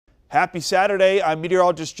Happy Saturday. I'm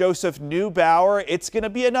meteorologist Joseph Neubauer. It's going to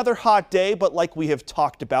be another hot day, but like we have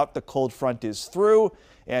talked about, the cold front is through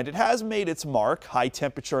and it has made its mark. High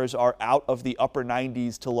temperatures are out of the upper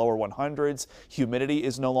 90s to lower 100s. Humidity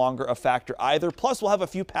is no longer a factor either. Plus, we'll have a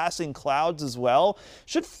few passing clouds as well.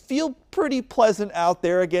 Should feel pretty pleasant out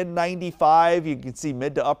there. Again, 95. You can see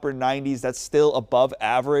mid to upper 90s. That's still above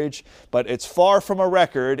average, but it's far from a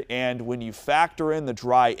record. And when you factor in the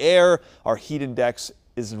dry air, our heat index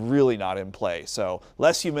is really not in play. So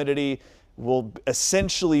less humidity will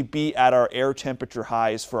essentially be at our air temperature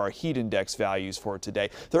highs for our heat index values for today.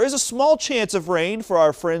 There is a small chance of rain for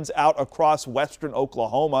our friends out across western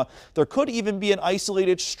Oklahoma. There could even be an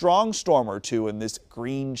isolated strong storm or two in this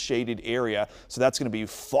green shaded area. So that's going to be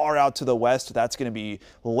far out to the west. That's going to be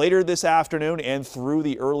later this afternoon and through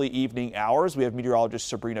the early evening hours. We have meteorologist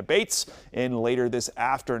Sabrina Bates in later this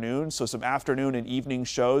afternoon. So some afternoon and evening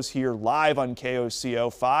shows here live on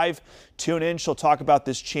KOCO 5. Tune in. She'll talk about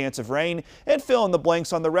this chance of rain and fill in the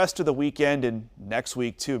blanks on the rest of the weekend and next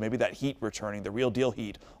week too. Maybe that heat returning, the real deal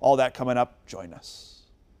heat. All that coming up. Join us.